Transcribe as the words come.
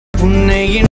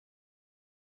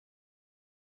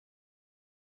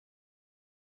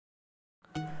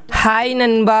Hi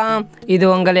நண்பா, இது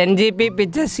உங்கள் NGP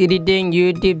pictures editing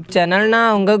YouTube channel.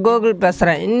 நான் உங்கள் கூகுள்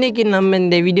பேசுகிறேன். இன்றைக்கி நம்ம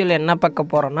இந்த வீடியோவில் என்ன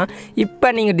பார்க்க போகிறோன்னா, இப்போ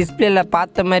நீங்கள் டிஸ்பிளேல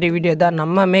பார்த்த மாதிரி வீடியோ தான்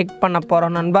நம்ம மேக் பண்ண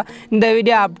போகிறோம் நண்பா. இந்த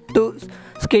வீடியோ அப் டு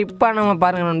ஸ்கிப் பண்ணாமல்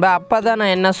பாருங்கள் நண்பா. அப்போ தான்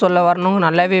நான் என்ன சொல்ல வரணும்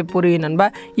நல்லாவே புரியும் நண்பா.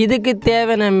 இதுக்கு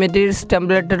தேவையான மெட்டீரியல்ஸ்,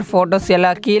 டெம்ப்ளேட்டட் ஃபோட்டோஸ்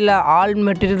எல்லாம் கீழே ஆல்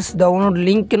மெட்டீரியல்ஸ் டவுன்லோட்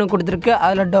லிங்க்னு கொடுத்துருக்கு.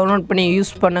 அதில் டவுன்லோட் பண்ணி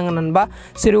யூஸ் பண்ணுங்க நண்பா.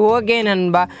 சரி, ஓகே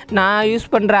நண்பா. நான் யூஸ்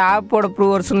பண்ணுற ஆப்போட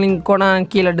ப்ரூவர்ஸ் லிங்க் கூட நான்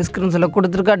கீழே டிஸ்கிரிப்ஷனில்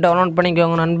கொடுத்துருக்கேன், டவுன்லோட்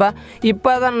பண்ணிக்கோங்க நண்பா.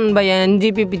 இப்போ தான் நண்பா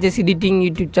என்ஜிபி பிக்சர்ஸ் எடிட்டிங்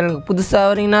யூடியூப் சேனலுக்கு புதுசாக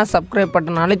வரீங்கன்னா சப்ஸ்கிரைப்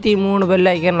பட்டன் அழுத்தி 3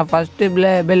 பெல் ஐக்கனில் ஃபஸ்ட்டு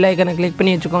பெல் ஐக்கனை கிளிக்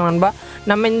பண்ணி வச்சுக்கோங்க நண்பா.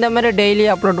 நம்ம இந்த மாதிரி டெய்லி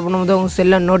அப்லோட் பண்ணும்போது உங்கள்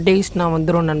செல்லில் நோட்டிஃபிகேஷன் வந்துடும்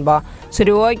நண்பா.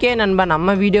 சரி, ஓகே நண்பா,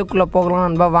 நம்ம வீடியோக்குள்ளே போகலாம்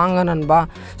நண்பா. வாங்க நண்பா.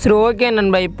 சரி, ஓகே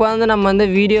நண்பா. இப்போ நம்ம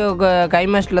வீடியோ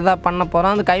கைமாஸ்டரில் தான் பண்ண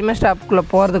போகிறோம். அந்த கைமாஸ்டர் ஆப்புக்குள்ளே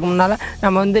போகிறதுக்கு முன்னால்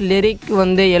நம்ம லிரிக்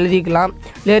எழுதிக்கலாம்.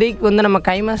 லிரிக் நம்ம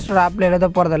கைமாஸ்டர் ஆப்பில் எழுத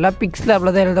போகிறதில்ல,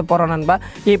 PixLapல தான் எழுத போகிறோம் நண்பா.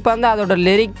 இப்போ அதோட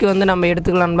லிரிக் நம்ம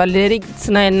எடுத்துக்கலாம் நண்பா.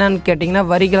 லிரிக்ஸ்னால் என்னன்னு கேட்டிங்கன்னா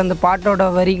வரிகள், அந்த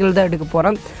பாட்டோட வரிகள் தான் எடுக்க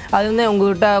போகிறோம். அது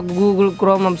உங்கள்கிட்ட கூகுள்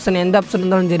குரோம் ஆப்ஷன் எந்த ஆப்ஷன்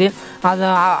இருந்தாலும் சரி, அது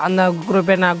அந்த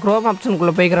நான் குரோம்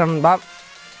ஆப்ஷனுக்குள்ளே போய்க்கிறேன் நண்பா.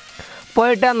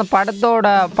 போயிட்டு அந்த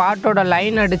பாட்டோட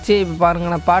லைன் அடித்து, இப்போ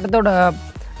பாருங்கள்,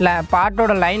 நான்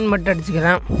பாட்டோட லைன் மட்டும்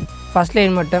அடிச்சுக்கிறேன். ஃபஸ்ட்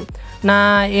லைன் மட்டும்.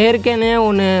 நான் ஏற்கனவே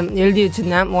ஒன்று எழுதி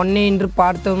வச்சுருந்தேன், ஒன்னே இன்று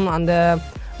பார்த்தோம்,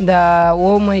 இந்த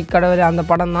ஓமை கடவுள் அந்த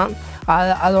படம் தான்.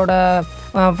 அதோட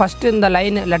ஃபஸ்ட்டு இந்த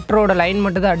லெட்டரோட லைன்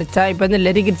மட்டும் தான் அடித்தா. இப்போ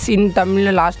லிரிக்ஸ் இன்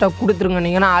தமிழில் லாஸ்ட்டாக கொடுத்துருங்க.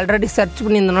 நீங்கள் நான் ஆல்ரெடி சர்ச்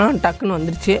பண்ணியிருந்தனால டக்குன்னு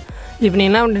வந்துருச்சு. இப்போ நீங்கள்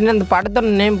என்ன பண்ணுறீங்கன்னா அந்த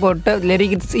படத்தோட நேம் போட்டு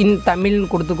லிரிக்ஸ் இன் தமிழ்னு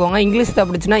கொடுத்துக்கோங்க. இங்கிலீஷ்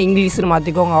தப்பிடுச்சுன்னா இங்கிலீஷ்னு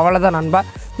மாற்றிக்கோங்க. அவ்வளோதான் நண்பா.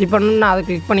 இப்போ நான் அதை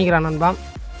கிளிக் பண்ணிக்கிறேன் நண்பா.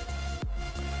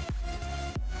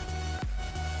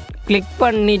 கிளிக்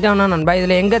பண்ணிட்டோன்னா நண்பா,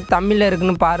 இதில் எங்கே தமிழில்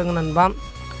இருக்குதுன்னு பாருங்கள் நண்பா.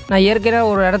 நான் ஏற்கனவே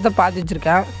ஒரு இடத்த பார்த்து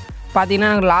வச்சுருக்கேன்.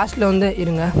 பார்த்தீங்கன்னா எனக்கு லாஸ்ட்டில்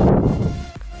இருங்க,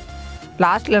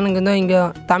 லாஸ்ட்டில் எனக்கு இங்கே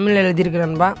தமிழ் எழுதியிருக்கிறேன்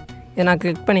நண்பா. இதை நான்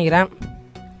கிளிக் பண்ணிக்கிறேன்.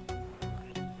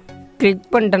 கிளிக்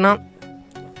பண்ணிட்டேன்னா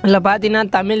இதில் பார்த்தீங்கன்னா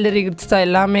தமிழ் லிரிக்ஸ் தான்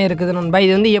எல்லாமே இருக்குது நண்பா.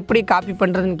 இது எப்படி காப்பி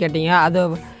பண்ணுறதுன்னு கேட்டிங்க. அது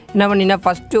என்ன பண்ணிங்கன்னா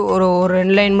ஃபஸ்ட்டு ஒரு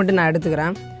 2 லைன் மட்டும் நான்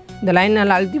எடுத்துக்கிறேன். இந்த லைன்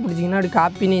நல்லா அழுத்தி பிடிச்சிங்கன்னா அப்படி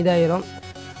காப்பின்னு இதாகிடும்.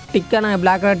 டிக்கான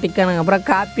பிளாக் கலர் டிக்கானங்க அப்புறம்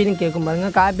காப்பின்னு கேட்கும்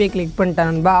பாருங்கள். காப்பியை கிளிக் பண்ணிட்டேன்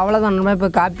நண்பா. அவ்வளோதான் நண்பா. இப்போ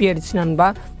காப்பி அடிச்சு நண்பா.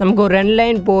 நமக்கு ஒரு 2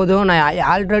 லைன் போதும். நான்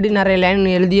ஆல்ரெடி நிறைய லைன்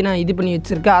எழுதி நான் இது பண்ணி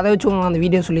வச்சுருக்கேன். அதை வச்சு உங்களுக்கு அந்த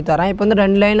வீடியோ சொல்லித்தரேன். இப்போ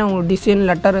 2 லைன் உங்களுக்கு டிசைன்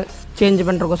லெட்டர் சேஞ்ச்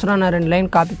பண்ணுறக்கோசரம் நான் 2 லைன்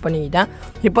காப்பி பண்ணிக்கிட்டேன்.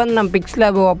 இப்போ நம்ம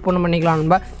PixLap ஓப்பன் பண்ணிக்கலாம்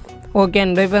நண்பா. ஓகே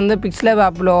நண்பா. இப்போ PixLap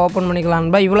ஆப்பில் ஓப்பன் பண்ணிக்கலாம்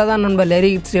நண்பா. இவ்வளோ தான் நண்பா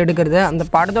லிரிக்ஸ் எடுக்கிறது. அந்த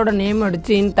படத்தோட நேம்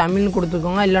அடித்து இன் தமிழ்னு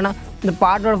கொடுத்துக்கோங்க. இல்லைனா இந்த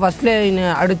பாட்டோட ஃபஸ்ட் லைன்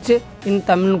அடித்து இன்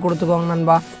தமிழ்னு கொடுத்துக்கோங்க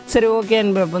நண்பா. சரி, ஓகே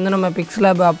நண்பா. இப்போ நம்ம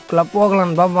PixLap ஆப்புக்குள்ளே போகலாம்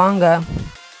நண்பா. வாங்க.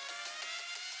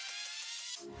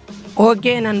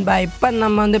 ஓகே நண்பா, இப்போ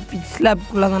நம்ம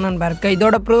PixLapக்குள்ளே தான் நண்பா இருக்குது.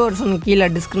 இதோட ப்ரூவர்ஷன் கீழே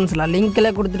டிஸ்கிரிப்ஷனில் லிங்க்கில்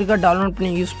கொடுத்துருக்க, டவுன்லோட் பண்ணி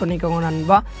யூஸ் பண்ணிக்கோங்க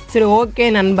நண்பா. சரி, ஓகே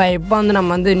நண்பா. இப்போ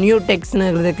நம்ம நியூ டெக்ஸ்ட்னு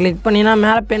இருக்கிறத கிளிக் பண்ணினா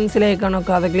மேலே பென்சில்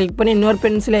ஐக்கானுக்கு அதை கிளிக் பண்ணி இன்னொரு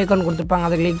பென்சில் ஐக்கான் கொடுத்துருப்பாங்க.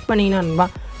 அதை கிளிக் பண்ணிங்கன்னா நண்பா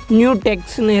நியூ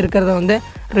டெக்ஸ்ட்னு இருக்கிறத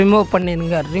ரிமூவ்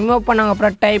பண்ணிடுங்க. ரிமூவ் பண்ணாங்க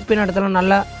அப்புறம் டைப்புன்னு இடத்துல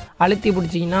நல்லா அழுத்தி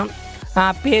பிடிச்சிங்கன்னா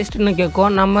பேஸ்ட்டுன்னு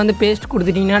கேட்கும். நம்ம பேஸ்ட்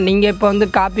கொடுத்துட்டிங்கன்னா நீங்கள் இப்போ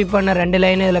காப்பி பண்ண 2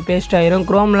 லைன் இதில் பேஸ்ட் ஆகிரும்.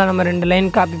 குரோமில் நம்ம 2 லைன்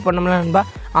காப்பி பண்ணோம்னா நண்பா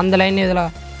அந்த லைன் இதில்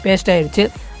பேஸ்ட் ஆகிடுச்சு.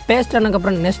 பேஸ்ட்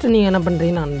ஆனதுக்கப்புறம் நெக்ஸ்ட்டு நீங்கள் என்ன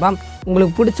பண்ணுறீங்கன்னா நண்பா,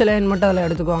 உங்களுக்கு பிடிச்ச லைன் மட்டும் அதில்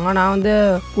எடுத்துக்கோங்க. நான்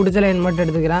பிடிச்ச லைன் மட்டும்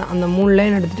எடுத்துக்கிறேன். அந்த 3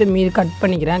 லைன் எடுத்துகிட்டு மீதி கட்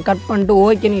பண்ணிக்கிறேன். கட் பண்ணிட்டு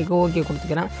ஓகே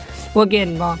கொடுத்துக்கிறேன். ஓகே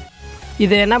நண்பா.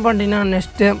 இதை என்ன பண்ணுறீங்கன்னா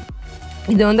நெக்ஸ்ட்டு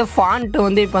இது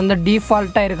ஃபாண்ட்டு இப்போ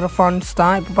டிஃபால்ட்டாக இருக்கிற ஃபாண்ட்ஸ்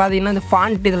தான். இப்போ பார்த்தீங்கன்னா இந்த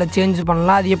ஃபாண்ட் இதில் சேஞ்ச்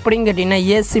பண்ணலாம். அது எப்படின்னு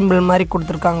கேட்டிங்கன்னா சிம்பிள் மாதிரி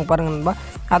கொடுத்துருக்காங்க பாருங்கள் நண்பா.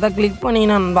 அதை கிளிக்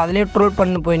பண்ணிங்கன்னா நண்பா அதிலே ட்ரோல்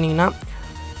பண்ணி போயிட்டீங்கன்னா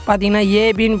பார்த்தீங்கன்னா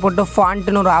ஏபின்னு போட்டு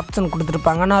ஃபாண்ட்டுன்னு ஒரு ஆப்ஷன்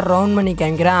கொடுத்துருப்பாங்க. நான் ரவுண்ட் பண்ணி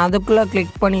காமிக்கிறேன். அதுக்குள்ளே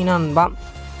கிளிக் பண்ணிங்கன்னா நண்பா,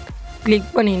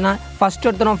 கிளிக் பண்ணிங்கன்னா ஃபஸ்ட்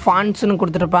ஒருத்தரும் ஃபாண்ட்ஸ்னு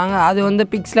கொடுத்துருப்பாங்க. அது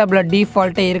PixLapல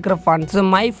டிஃபால்ட்டாக இருக்கிற ஃபாண்ட்ஸு.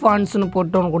 மை ஃபாண்ட்ஸ்னு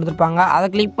போட்டு ஒன்று கொடுத்துருப்பாங்க. அதை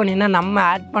கிளிக் பண்ணிங்கன்னா நம்ம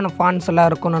ஆட் பண்ண ஃபாண்ட்ஸ் எல்லாம்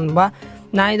இருக்கும் நண்பா.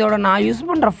 நான் யூஸ்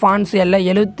பண்ணுற ஃபாண்ட்ஸ் எல்லாம்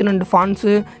 72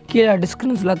 ஃபாண்ட்ஸு கீழே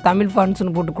டிஸ்கிரிப்ஷனில் தமிழ்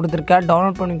ஃபாண்ட்ஸ்னு போட்டு கொடுத்துருக்கேன்.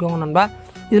 டவுன்லோட் பண்ணிக்கோங்க நண்பா.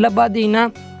 இதில் பார்த்தீங்கன்னா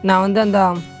நான்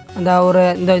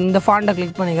இந்த ஃபாண்ட்டை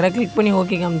கிளிக் பண்ணிக்கிறேன். கிளிக் பண்ணி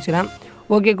ஓகே காமிச்சிக்கிறேன்.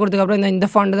 ஓகே கொடுத்ததுக்கப்புறம் இந்த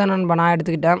ஃபாண்ட்டு தான் நண்பா நான்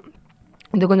எடுத்துக்கிட்டேன்.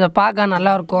 இது கொஞ்சம் பார்க்க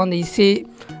நல்லாயிருக்கும்.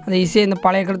 அந்த இசை இந்த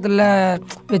பழைய காலத்தில்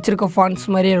வச்சுருக்க ஃபாண்ட்ஸ்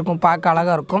மாதிரியே இருக்கும், பார்க்க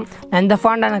அழகாக இருக்கும். நான் இந்த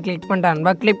ஃபாண்ட்டை நான் கிளிக் பண்ணிட்டேன்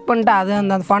நண்பா. கிளிக் பண்ணிட்டு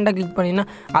அந்த ஃபாண்ட்டை கிளிக் பண்ணிங்கன்னா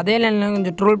அதே லைனில்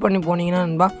கொஞ்சம் ட்ரோல் பண்ணி போனீங்கன்னா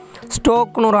நண்பா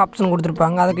ஸ்டோக்குன்னு ஒரு ஆப்ஷன்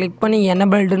கொடுத்துருப்பாங்க. அதை கிளிக் பண்ணி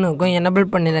எனபிள்டுன்னு இருக்கும், எனபிள்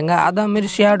பண்ணிடுங்க. அதேமாரி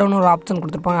ஷேடோன்னு ஒரு ஆப்ஷன்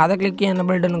கொடுத்துருப்பாங்க. அதை கிளிக்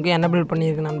எனபிள்டுன்னு எனபிள்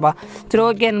பண்ணியிருக்கு நண்பா. சரி,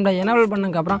 ஓகே நண்பா. எனபிள்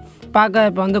பண்ணதுக்கப்புறம் பார்க்க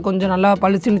இப்போ கொஞ்சம் நல்லா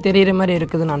பளிச்சுன்னு தெரிகிற மாதிரி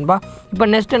இருக்குது நண்பா. இப்போ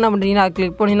நெக்ஸ்ட் என்ன பண்ணுறீங்கன்னா அதை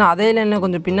கிளிக் பண்ணிங்கன்னா அதே லைனில்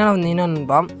கொஞ்சம் பின்னால் வந்தீங்கன்னா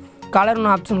நண்பா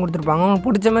கலர்னு ஆப்ஷன் கொடுத்துருப்பாங்க. உங்களுக்கு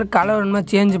பிடிச்ச மாதிரி கலர் வேணுமா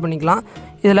சேஞ்ச் பண்ணிக்கலாம்.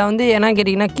 இதில் வந்து என்ன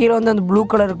கேட்டிங்கன்னா கீழே வந்து அந்த ப்ளூ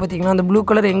கலர் பார்த்திங்கன்னா அந்த ப்ளூ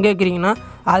கலர் எங்கே வைக்கிறீங்கன்னா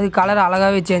அது கலர்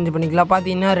அழகாகவே சேஞ்ச் பண்ணிக்கலாம்.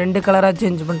 பார்த்தீங்கன்னா 2 கலராக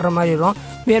சேஞ்ச் பண்ணுற மாதிரி வரும்.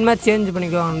 வேணுமா சேஞ்ச்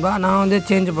பண்ணிக்குவாங்க நண்பா. நான் வந்து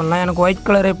சேஞ்ச் பண்ணலாம், எனக்கு ஒயிட்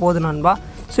கலரே போதும் நண்பா.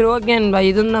 சரி ஓகே நண்பா.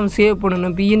 இது வந்து நம்ம சேவ்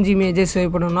பண்ணணும், பிஎன்ஜி இமேஜே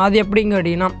சேவ் பண்ணணும். அது எப்படின்னு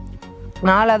கேட்டிங்கன்னா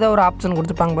 4வது ஒரு ஆப்ஷன்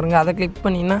கொடுத்துருப்பாங்க பாருங்கள். அதை கிளிக்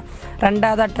பண்ணிங்கன்னா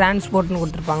 2வது டிரான்ஸ்போர்ட்னு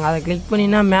கொடுத்துருப்பாங்க. அதை கிளிக்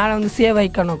பண்ணிங்கன்னா மேலே வந்து சேவ்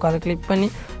ஐக்கான் இருக்கும். அதை கிளிக் பண்ணி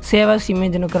சேவ் அஸ்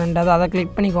இமேஜ்னு இருக்கும் 2வது. அதை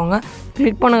கிளிக் பண்ணிக்கோங்க.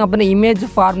 கிளிக் பண்ணக்கப்புறம் இமேஜ்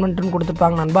ஃபார்மெட்டுன்னு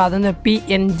கொடுத்துருப்பாங்க நண்பா. அது வந்து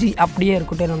பிஎன்ஜி அப்படியே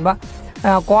இருக்கட்டும் நண்பா.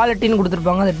 குவாலிட்டின்னு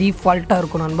கொடுத்துருப்பாங்க, அது டிஃபால்ட்டாக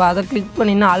இருக்கும் நண்பா. அதை கிளிக்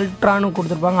பண்ணிங்கன்னா அல்ட்ரான்னு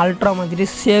கொடுத்துருப்பாங்க. அல்ட்ரா மாதிரி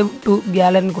சேவ் டு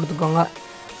கேலரின்னு கொடுத்துருக்கோங்க.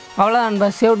 அவ்வளோ நண்பா.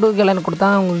 சேவ் டு கேலரின்னு கொடுத்தா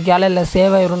உங்களுக்கு கேலரியில்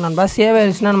சேவ் ஆயிரும் நண்பா. சேவ்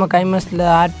ஆயிடுச்சுன்னா நம்ம கைமஸ்டில்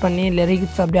ஆட் பண்ணி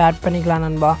லிரிக்ஸ் அப்படியே ஆட் பண்ணிக்கலாம்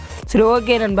நண்பா. சரி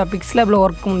ஓகே நண்பா. பிக்ஸ்லாப்பில்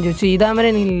ஒர்க் முடிஞ்சிச்சு. இதேமாதிரி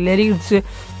நீங்கள் லிரிக்ஸு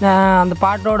அந்த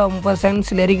பாட்டோட 30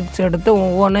 செகண்ட்ஸ் லிரிக்ஸ் எடுத்து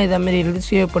ஒவ்வொன்றும் இதேமாரி எழுதி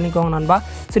சேவ் பண்ணிக்கோங்க நண்பா.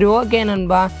 சரி ஓகே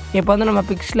நண்பா. இப்போ வந்து நம்ம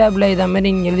பிக்ஸ்லாப்பில் இதேமாரி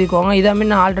நீங்கள் எழுதிக்கோங்க.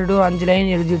 இதேமாரி நான் ஆல்ரெடி ஒரு 5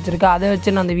 லைன் எழுதி வச்சுருக்கேன். அதை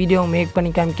வச்சு நான் அந்த வீடியோ மேக்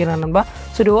பண்ணி காமிக்கிறேன் நண்பா.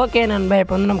 சரி ஓகே நண்பா.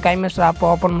 இப்போ வந்து நம்ம கைமஸ்டர் ஆப்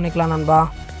ஓப்பன் பண்ணிக்கலாம் நண்பா.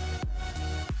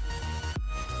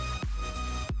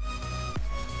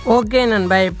 ஓகே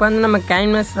நண்பா. இப்போ வந்து நம்ம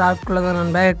கைன்மாஸ்டர் ஆப்குள்ளே தான்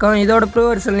நண்பா இருக்கோம். இதோட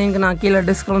ப்ரூவர்ஸ் லிங்க் நான் கீழே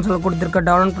டிஸ்கிரிப்ஷனில் கொடுத்துருக்கேன்.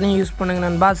 டவுன்லோட் பண்ணி யூஸ் பண்ணுங்கள்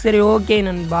நண்பா. சரி ஓகே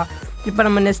நண்பா. இப்போ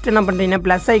நம்ம நெக்ஸ்ட் என்ன பண்ணுறீங்கன்னா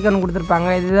ப்ளஸ் ஐக்கன் கொடுத்துருப்பாங்க.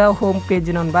 இதுதான் ஹோம் பேஜ்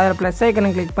நண்பா. அதில் ப்ளஸ்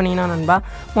ஐக்கனை கிளிக் பண்ணிங்கன்னா நண்பா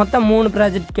மொத்தம் 3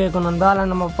 ப்ராஜெக்ட் கேட்கும் நண்பா.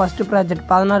 அதில் நம்ம ஃபஸ்ட்டு ப்ராஜெக்ட்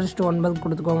 16:9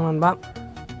 கொடுத்துக்கோங்க நண்பா.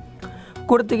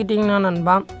 கொடுத்துக்கிட்டிங்கன்னா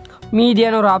நண்பா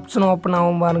மீடியான்னு ஒரு ஆப்ஷன் ஓப்பன்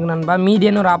ஆகும் பாருங்க நண்பா.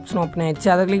 மீடியான்னு ஒரு ஆப்ஷன் ஓப்பன் ஆகிடுச்சு.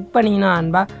 அதை கிளிக் பண்ணிங்கன்னா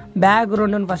நண்பா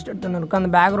பேக்ரவுண்டுன்னு ஃபஸ்ட் எடுத்தோன்னு இருக்கும். அந்த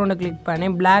பேக்ரவுண்டை கிளிக் பண்ணி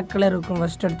பிளாக் கலர் இருக்கும்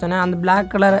ஃபஸ்ட் எடுத்தோன்னே. அந்த பிளாக்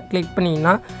கலரை கிளிக்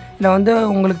பண்ணிங்கன்னா இதில் வந்து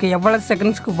உங்களுக்கு எவ்வளோ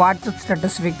செகண்ட்ஸ்க்கு வாட்ஸ்அப்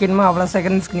ஸ்டேட்டஸ் வைக்கணுமோ அவ்வளோ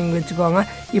செகண்ட்ஸ்க்கு நீங்கள் வச்சுக்கோங்க.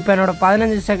 இப்போ என்னோடய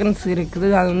 15 செகண்ட்ஸ் இருக்குது.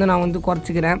 அது வந்து நான் வந்து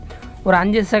குறைச்சிக்கிறேன். ஒரு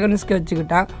 5 செகண்ட்ஸ்க்கு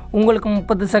வச்சுக்கிட்டேன். உங்களுக்கு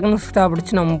 30 செகண்ட்ஸ்க்கு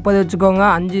தேவைப்படுச்சுன்னா 30 வச்சுக்கோங்க.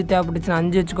 5 தேவைப்படுச்சுன்னா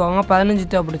 5 வச்சுக்கோங்க.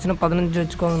 15 தேவைப்படுச்சுன்னா 15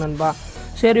 வச்சுக்கோங்க நண்பா.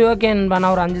 சரி ஓகே நண்பா.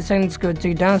 நான் ஒரு 5 செகண்ட்ஸ்க்கு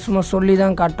வச்சுக்கிட்டேன். சும்மா சொல்லி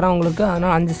தான் காட்டுறேன் உங்களுக்கு.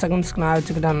 அதனால் 5 செகண்ட்ஸ்க்கு நான்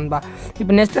வச்சுக்கிட்டேன் நண்பா.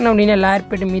 இப்போ நெக்ஸ்ட் என்ன அப்படின்னா லேயர்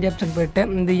போய்ட்டு மீடியா ஆப்ஷன் போய்ட்டு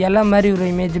இந்த எல்லா மாதிரி ஒரு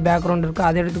இமேஜ் பேக்ரவுண்ட் இருக்குது.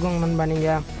 அதை எடுத்துக்கோங்க நண்பா.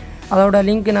 நீங்கள் அதோட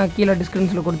லிங்க் நான் கீழே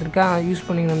டிஸ்கிரிப்ஷனில் கொடுத்துருக்கேன். யூஸ்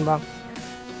பண்ணிங்க நண்பா.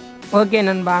 ஓகே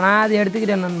நண்பா. நான் அதை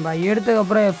எடுத்துக்கிட்டேன் நண்பா.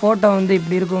 எடுத்ததுக்கப்புறம் ஃபோட்டோ வந்து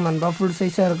இப்படி இருக்கும் நண்பா. ஃபுல்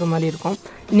சைஸாக இருக்க மாதிரி இருக்கும்.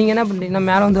 நீங்கள் என்ன பண்ணுறீங்கன்னா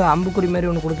மேலே வந்து அம்புக்குறி மாதிரி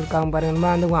ஒன்று கொடுத்துருக்காங்க பாருங்கள்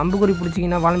நண்பா. அந்த அம்புக்குறி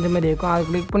பிடிச்சிங்கன்னா வளைஞ்ச மாதிரி இருக்கும். அதை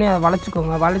கிளிக் பண்ணி அதை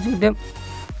வளைச்சிக்கோங்க. வளைச்சிக்கிட்டு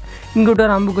இங்கிட்ட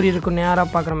ஒரு அம்புக்குறி இருக்கும் நேராக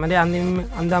பார்க்குற மாதிரி.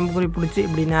 அந்த அம்புக்குறி பிடிச்சி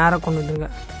இப்படி நேராக கொண்டு வந்துருங்க.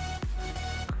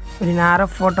 இப்படி நேராக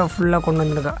ஃபோட்டோ ஃபுல்லாக கொண்டு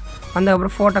வந்துருங்க.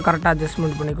 அதுக்கப்புறம் ஃபோட்டோ கரெக்டாக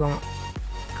அட்ஜஸ்ட்மெண்ட் பண்ணிக்கோங்க.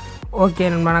 ஓகே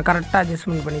நண்பா. நான் கரெக்டாக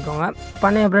அட்ஜஸ்ட்மெண்ட் பண்ணிக்கோங்க.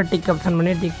 பண்ணி அப்புறம் டிக் ஆப்ஷன்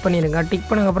பண்ணி டிக் பண்ணிடுங்க. டிக்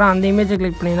பண்ணதுக்கப்புறம் அந்த இமேஜை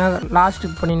கிளிக் பண்ணிங்கன்னா லாஸ்ட்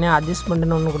டிக் பண்ணிங்கன்னா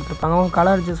அட்ஜஸ்ட்மெண்ட்டுன்னு ஒன்று கொடுத்துருப்பாங்க. உங்கள்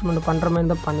கலர் அட்ஜஸ்ட்மெண்ட் பண்ணுற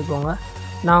மாதிரி தான் பண்ணிக்கோங்க.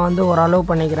 நான் வந்து ஒரு அளவு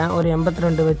பண்ணிக்கிறேன். ஒரு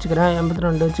 82 வச்சுக்கிறேன்.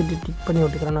 82 வச்சுட்டு டிக் பண்ணி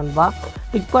விட்டுக்கிறேன் நண்பா.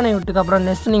 டிக் பண்ணி விட்டுக்கப்புறம்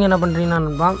நெக்ஸ்ட்டு நீங்கள் என்ன பண்ணுறீங்கன்னா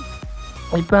நண்பா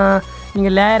இப்போ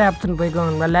நீங்கள் லேயர் ஆப்ஷன் போய்க்கோங்க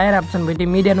நண்பா. லேயர் ஆப்ஷன் போய்ட்டு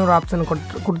மீடியான்னு ஒரு ஆப்ஷன்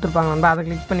கொடுத்துருப்பாங்க நண்பா. அதை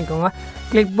கிளிக் பண்ணிக்கோங்க.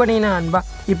 கிளிக் பண்ணிங்கன்னா நண்பா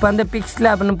இப்போ வந்து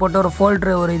PixLapன்னு போட்டு ஒரு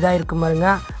ஃபோல்ட்ரு ஒரு இதாக இருக்கும் பாருங்க.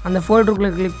 அந்த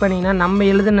ஃபோல்டருக்குள்ளே கிளிக் பண்ணிங்கன்னா நம்ம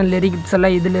எழுதின லிரிக்ஸ்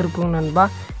எல்லாம் இதில் இருக்கும் நண்பா.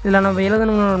 இதில் நம்ம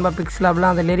எழுதணுங்க நண்பா.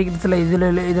 PixLapலாம் அந்த லிரிக்ஸ் எல்லாம்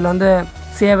இதில் வந்து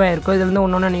சேவ் ஆகிருக்கும். இதில் வந்து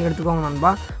ஒன்று நீங்கள் எடுத்துக்கோங்க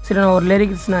நண்பா. சரி நான் ஒரு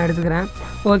லிரிக்ஸ் நான் எடுத்துக்கிறேன்.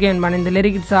 ஓகே நண்பா. இந்த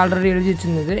லிரிக்ஸ் ஆல்ரெடி எழுதி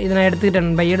வச்சுருந்தது. இதை நான் எடுத்துக்கிட்டேன்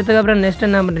நண்பா. எடுத்ததுக்கப்புறம் நெக்ஸ்ட்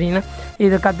என்ன பண்ணுறீங்கன்னா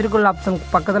இது கத்திரிக்கோள் ஆப்ஷன்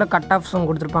பக்கத்தில் கட் ஆப்ஷன்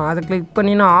கொடுத்துருப்பாங்க. அதை கிளிக்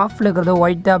பண்ணிங்கன்னா ஆஃபில் இருக்கிறது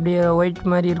ஒயிட்டாக அப்படியே ஒயிட்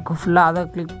மாதிரி இருக்கும் ஃபுல்லாக. அதை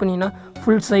கிளிக் பண்ணிங்கன்னா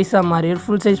ஃபுல் சைஸாக மாறிடும்.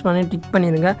 ஃபுல் சைஸ் பண்ணி டிக்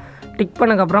பண்ணிடுங்க. டிக்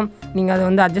பண்ணக்கப்புறம் நீங்கள் அதை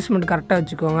வந்து அட்ஜஸ்ட்மெண்ட் கரெக்டாக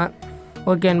வச்சுக்கோங்க.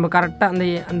 ஓகே நண்பா.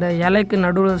 கரெக்டாக அந்த இலைக்கு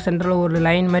நடுவில் சென்டரில் ஒரு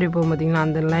லைன் மாதிரி போகும் பார்த்தீங்கன்னா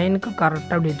அந்த லைனுக்கு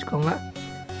கரெக்டாக அப்படி வச்சுக்கோங்க.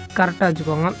 கரெக்டாக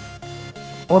வச்சுக்கோங்க.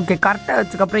 ஓகே கரெக்டாக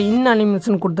வச்சுக்கப்புறம்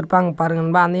அனிமேஷன் கொடுத்துருப்பாங்க பாருங்க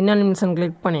நண்பா. அந்த அனிமேஷன்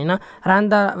கிளிக் பண்ணிங்கன்னா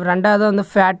ரெண்டாவது வந்து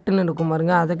ஃபேட்டுன்னு இருக்கும்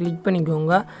பாருங்க. அதை கிளிக்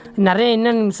பண்ணிக்கோங்க. நிறைய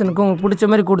அனிமேஷனுக்கு உங்களுக்கு பிடிச்ச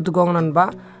மாதிரி கொடுத்துக்கோங்க நண்பா.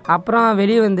 அப்புறம்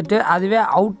வெளியே வந்துட்டு அதுவே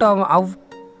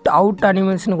அவுட்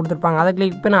அனிமேஷன் கொடுத்துருப்பாங்க. அதை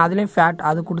கிளிக் பண்ணி அதுலேயும் ஃபேட்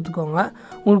அது கொடுத்துக்கோங்க.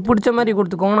 உங்களுக்கு பிடிச்ச மாதிரி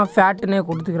கொடுத்துக்கோங்க. நான் ஃபேட்டுன்னே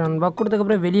கொடுத்துக்கிறேன் நண்பா.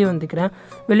 கொடுத்ததுக்கப்புறம் வெளியே வந்துக்கிறேன்.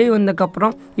 வெளியே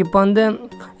வந்ததுக்கப்புறம்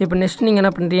இப்போ நெக்ஸ்ட் நீங்கள்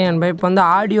என்ன பண்ணுறீங்க நண்பா இப்போ வந்து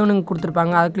ஆடியோன்னு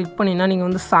கொடுத்துருப்பாங்க. அதை கிளிக் பண்ணிங்கன்னா நீங்கள்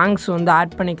வந்து சாங்ஸ் வந்து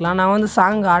ஆட் பண்ணிக்கலாம். நான் வந்து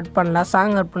சாங் ஆட் பண்ணல.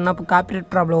 சாங் ஆட் பண்ணால் இப்போ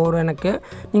காப்பிரைட் ப்ராப்ளம் வரும் எனக்கு.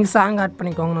 நீங்கள் சாங் ஆட்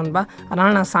பண்ணிக்கோங்க நண்பா.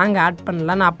 அதனால் நான் சாங் ஆட்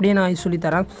பண்ணல. நான் அப்படியே நான்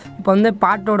சொல்லித்தரேன். இப்போ வந்து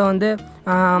பாட்டோட வந்து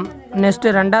நெக்ஸ்ட்டு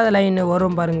 2வது லைன்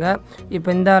வரும் பாருங்கள். இப்போ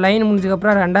இந்த லைன்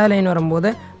முடிஞ்சதுக்கப்புறம் 2வது லைன் வரும்போது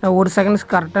நான் 1 செகண்ட்ஸ்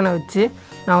கரெக்டாக நான் வச்சு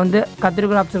நான் வந்து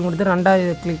கத்திரிக்கோள் ஆப்ஷன் கொடுத்து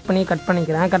 2வது கிளிக் பண்ணி கட்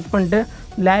பண்ணிக்கிறேன். கட் பண்ணிட்டு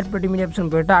லேயர் போய்ட்டு மீடியா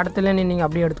ஆப்ஷன் போய்ட்டு அடுத்த லைன் நீங்கள்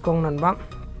அப்படியே எடுத்துக்கோங்க நண்பா.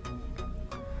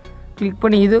 கிளிக்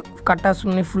பண்ணி இது கரெக்டாக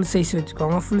பண்ணி ஃபுல் சைஸ்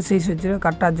வச்சுக்கோங்க. ஃபுல் சைஸ் வச்சு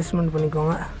கரெக்டாக அட்ஜஸ்ட்மெண்ட்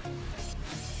பண்ணிக்கோங்க.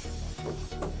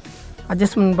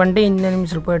 அட்ஜஸ்ட்மெண்ட் பண்ணிட்டு இந்த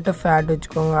நிமிஷத்தில் போய்ட்டு ஃபேட்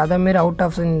வச்சுக்கோங்க. அதேமாரி அவுட்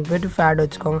ஆப்ஷன் போய்ட்டு ஃபேட்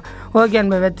வச்சுக்கோங்க. ஓகே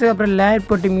நண்பா, வச்சதுக்கப்புறம் லேயர்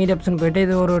போட்டு மீடியா ஆப்ஷன் போய்ட்டு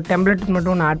இது ஒரு டெம்ப்ளேட்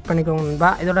மட்டும் ஒன்று ஆட் பண்ணிக்கோங்க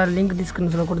நண்பா. இதோட லிங்க்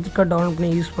டிஸ்கிரிப்ஷனில் கொடுத்துருக்க டவுன்லோட்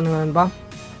பண்ணி யூஸ் பண்ணுங்கள் நண்பா.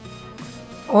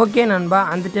 ஓகே நண்பா,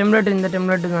 அந்த டெம்ப்ளேட் இந்த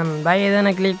டெம்ப்ளேட் தான் நண்பா. இதை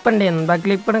நான் கிளிக் பண்ணிட்டேன் நண்பா.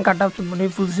 கிளிக் பண்ணி கட் ஆப்ஷன் பண்ணி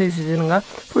ஃபுல் சைஸ் வச்சுருங்க.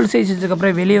 ஃபுல் சைஸ்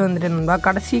வச்சதுக்கப்புறம் வெளியே வந்துட்டு நண்பா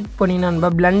கடைசிக்கு பண்ணிங்கன்னா நண்பா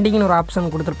பிளண்டிங்னு ஒரு ஆப்ஷன்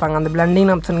கொடுத்துருப்பாங்க. அந்த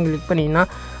பிளண்டிங் ஆப்ஷன் கிளிக் பண்ணிங்கன்னா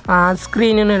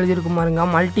ஸ்க்ரீனுன்னு எழுதியிருக்கும் பாருங்க,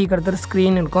 மல்டி கடத்துற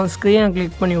ஸ்க்ரீன் இருக்கும். ஸ்க்ரீனை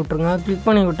கிளிக் பண்ணி விட்ருங்க. கிளிக்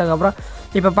பண்ணி விட்டதுக்கப்புறம்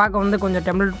இப்போ பார்க்க வந்து கொஞ்சம்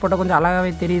டெம்ப்ளேட் போட்டால் கொஞ்சம்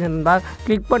அழகாகவே தெரியுது நண்பா.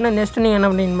 கிளிக் பண்ண நெக்ஸ்ட்டு நீங்கள் என்ன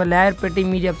பண்ணி லேயர் பெட்டி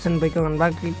மீடியா ஆப்ஷன் போய்க்கோங்க நண்பா.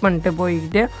 கிளிக் பண்ணிட்டு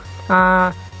போய்கிட்டு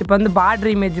இப்போ வந்து பார்டர்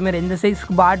இமேஜ் மாரி இந்த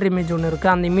சைஸ்க்கு பார்டர் இமேஜ் ஒன்று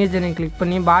இருக்குது. அந்த இமேஜை நீங்கள் கிளிக்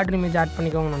பண்ணி பார்டர் இமேஜ் ஆட்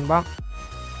பண்ணிக்கோங்க நண்பா.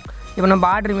 இப்போ நான்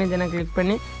பார்டர் இமேஜை நான் கிளிக்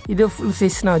பண்ணி இது ஃபுல்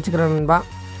சைஸ் நான் வச்சுக்கிறேன் நண்பா.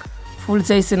 ஃபுல்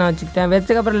சைஸ் நான் வச்சுக்கிட்டேன்.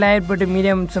 வச்சதுக்கப்புறம் லேயர் போட்டு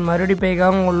மீடியம் மறுபடியும்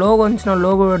போய்க்காங்க. உங்கள் லோகோ வந்துச்சுன்னா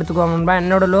லோகோ எடுத்துக்கோங்க நண்பா.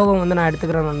 என்னோடய லோகோ வந்து நான்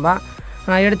எடுத்துக்கிறேன் நண்பா.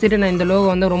 நான் எடுத்துகிட்டு நான் இந்த லோகோ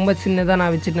வந்து ரொம்ப சின்னதாக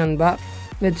நான் வச்சுட்டேன் நண்பா.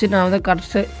 வச்சுட்டு நான் வந்து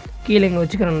கரெக்டாக கீழே இங்கே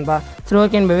வச்சுக்கிறேன் நண்பா. சரி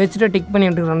ஓகே நண்பா, வச்சுட்டு டிக் பண்ணி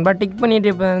விட்டுக்கிறேன் நண்பா. டிக்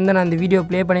பண்ணிவிட்டு இப்போ வந்து நான் இந்த வீடியோ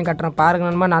ப்ளே பண்ணி கட்டுறேன் பாருங்கள்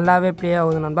நண்பா. நல்லாவே ப்ளே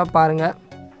ஆகுது நண்பா.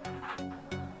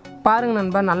 பாருங்கள்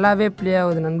நண்பா, நல்லாவே ப்ளே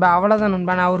ஆகுது நண்பா. அவ்வளோதான்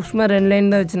நண்பா. நான் ஒரு சும்மா 2 லைன்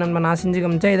தான் வச்சு நண்பா நான் செஞ்சு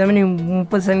காமிச்சேன். இதை நீ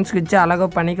 30 செகண்ட்ஸ்க்கு வச்சு அழகாக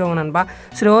பண்ணிக்கோங்க நண்பா.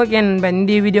 சரி ஓகே நண்பா,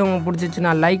 இந்த வீடியோ உங்களுக்கு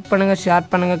பிடிச்சிச்சுன்னா லைக் பண்ணுங்கள், ஷேர்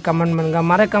பண்ணுங்கள், கமெண்ட் பண்ணுங்கள்.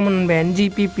 மறக்காமல் நண்பா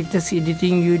NGP பிக்சர்ஸ்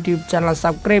எடிட்டிங் யூடியூப் சேனலை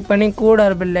சப்ஸ்கிரைப் பண்ணி கூட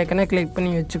பெல் ஐக்கனை கிளிக் பண்ணி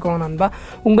வச்சுக்கோங்க நண்பா.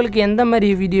 உங்களுக்கு எந்த மாதிரி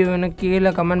வீடியோ வேணும்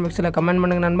கீழே கமெண்ட் பாக்ஸில் கமெண்ட்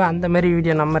பண்ணுங்கள் நண்பா. அந்த மாதிரி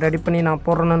வீடியோ நம்ம ரெடி பண்ணி நான்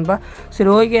போடுறேன் நண்பா.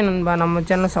 சரி ஓகே நண்பா, நம்ம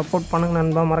சேனலை சப்போர்ட் பண்ணுங்கள்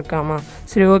நண்பா மறக்காமல்.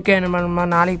 சரி ஓகே நண்பா,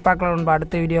 நாளைக்கு பார்க்கலாம் நண்பா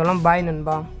அடுத்த வீடியோலாம். பாய்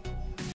நண்பா.